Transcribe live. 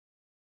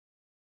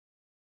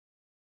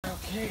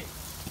Okay.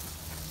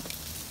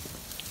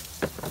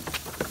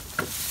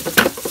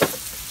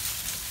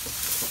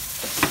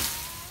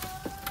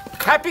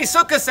 Happy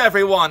Sukkot,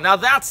 everyone. Now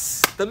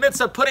that's the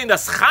mitzvah putting the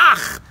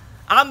schach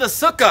on the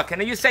sukkah.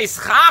 Can you say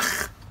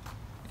schach?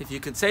 If you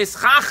can say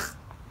schach,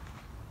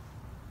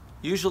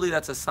 usually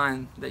that's a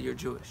sign that you're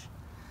Jewish.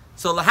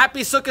 So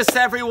happy Sukkot,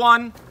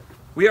 everyone.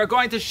 We are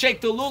going to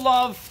shake the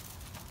lulav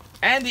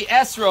and the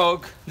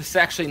esrog. This is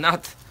actually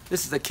not,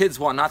 this is the kids'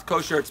 one, not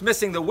kosher. It's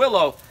missing the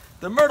willow,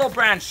 the myrtle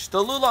branch,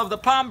 the lulav, the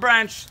palm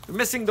branch. We're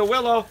missing the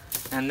willow.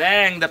 And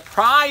then the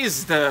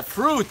prize, the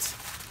fruit,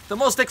 the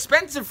most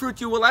expensive fruit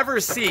you will ever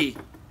see.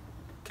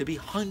 Could be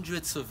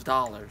hundreds of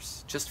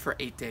dollars just for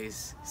 8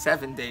 days,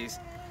 7 days.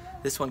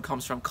 This one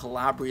comes from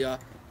Calabria,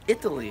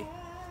 Italy.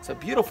 It's a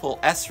beautiful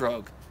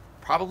esrog.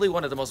 Probably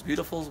one of the most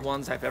beautiful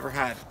ones I've ever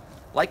had.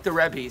 Like the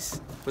Rebbe's,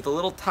 with a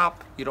little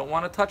top. You don't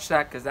want to touch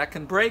that because that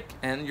can break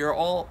and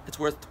it's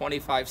worth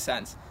 25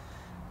 cents.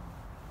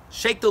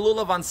 Shake the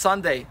lulav on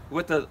Sunday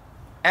with the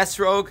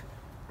esrog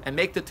and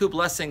make the two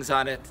blessings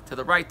on it, to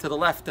the right, to the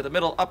left, to the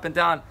middle, up and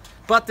down.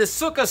 But the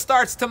sukkah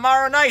starts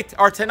tomorrow night,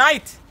 or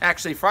tonight,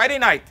 actually, Friday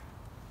night,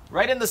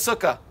 right in the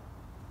sukkah.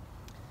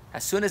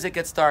 As soon as it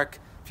gets dark,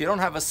 if you don't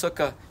have a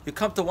sukkah, you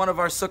come to one of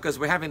our sukkahs.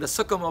 We're having the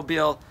sukkah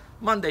mobile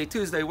Monday,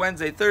 Tuesday,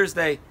 Wednesday,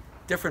 Thursday,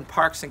 different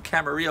parks in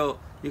Camarillo.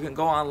 You can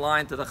go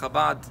online to the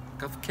Chabad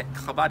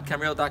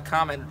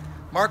Camarillo.com and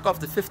mark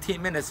off the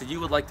 15 minutes that you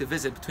would like to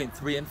visit between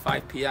 3 and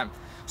 5 p.m.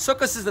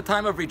 Sukkot is the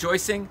time of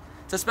rejoicing.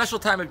 It's a special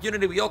time of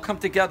unity. We all come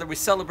together. We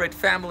celebrate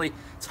family.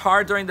 It's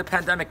hard during the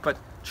pandemic, but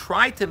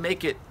try to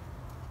make it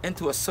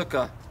into a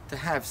sukkah to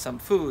have some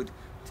food,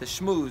 to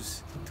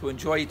schmooze, to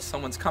enjoy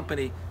someone's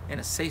company in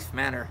a safe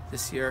manner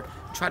this year.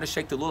 Try to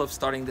shake the lulav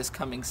starting this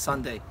coming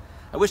Sunday.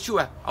 I wish you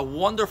a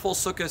wonderful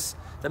sukkah.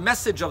 The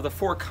message of the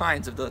 4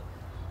 kinds of the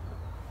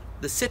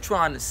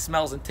citron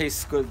smells and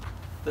tastes good.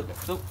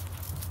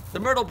 The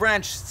myrtle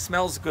branch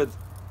smells good.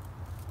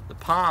 The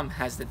palm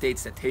has the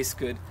dates that taste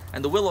good.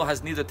 And the willow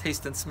has neither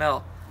taste and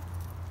smell.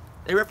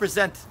 They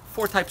represent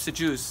 4 types of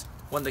Jews.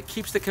 One that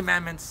keeps the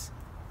commandments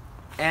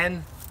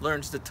and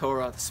learns the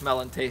Torah, the smell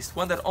and taste.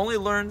 One that only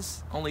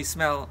learns, only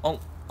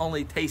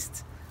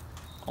tastes,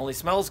 only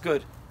smells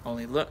good,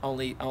 only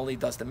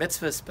does the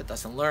mitzvahs but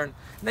doesn't learn.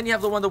 And then you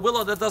have the one, the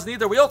willow, that does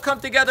neither. We all come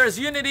together as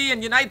unity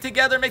and unite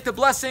together, make the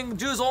blessing.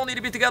 Jews all need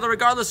to be together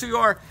regardless who you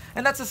are.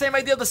 And that's the same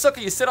idea of the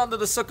sukkah. You sit under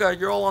the sukkah,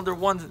 you're all under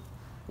one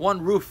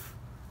roof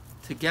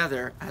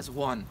together as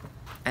one.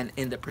 And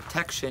in the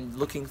protection,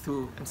 looking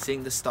through and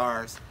seeing the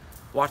stars,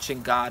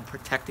 watching God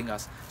protecting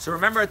us. So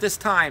remember, at this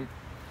time,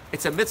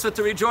 it's a mitzvah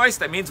to rejoice.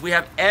 That means we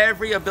have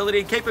every ability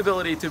and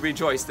capability to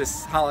rejoice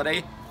this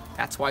holiday.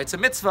 That's why it's a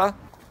mitzvah.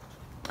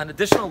 An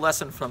additional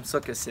lesson from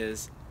Sukkot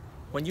is,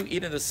 when you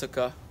eat in the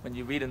sukkah, when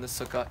you read in the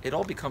sukkah, it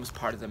all becomes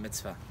part of the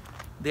mitzvah.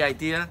 The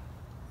idea,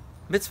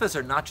 mitzvahs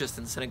are not just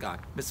in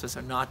synagogue. Mitzvahs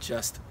are not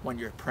just when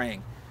you're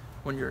praying,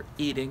 when you're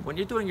eating, when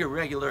you're doing your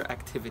regular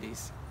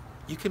activities.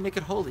 You can make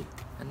it holy.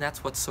 And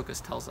that's what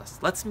Sukkot tells us.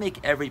 Let's make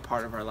every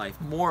part of our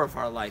life, more of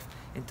our life,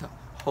 into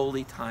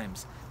holy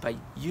times by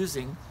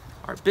using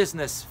our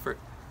business for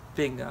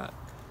being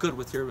good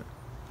with your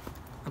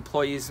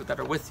employees that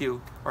are with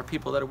you, or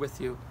people that are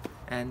with you,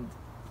 and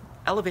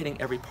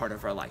elevating every part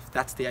of our life.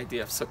 That's the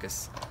idea of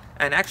Sukkot.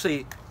 And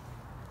actually,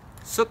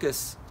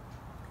 Sukkot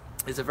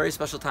is a very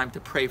special time to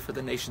pray for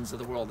the nations of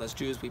the world. As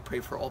Jews, we pray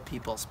for all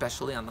people,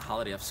 especially on the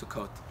holiday of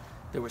Sukkot.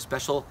 There were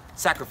special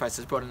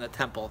sacrifices brought in the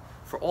temple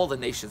for all the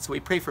nations. So we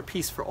pray for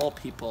peace for all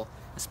people,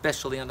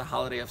 especially on the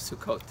holiday of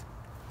Sukkot.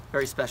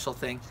 Very special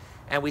thing.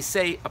 And we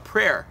say a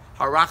prayer.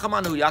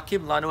 Harachamanu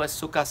yakim lanu es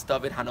sukas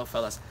David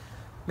hanofelas.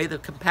 May the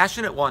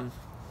compassionate one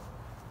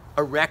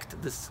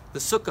erect the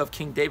sukkah of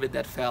King David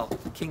that fell.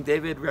 King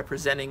David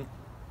representing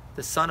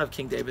the son of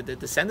King David, the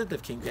descendant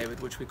of King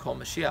David, which we call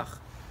Mashiach,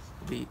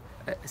 will be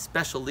a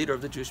special leader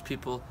of the Jewish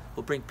people,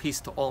 will bring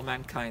peace to all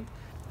mankind.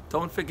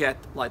 Don't forget,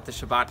 light the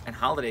Shabbat and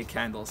holiday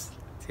candles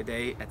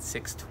today at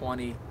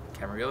 6:20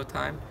 Camarillo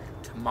time,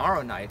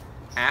 tomorrow night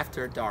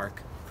after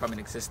dark from an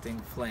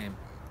existing flame.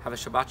 Have a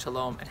Shabbat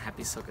Shalom and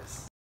happy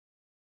Sukkot.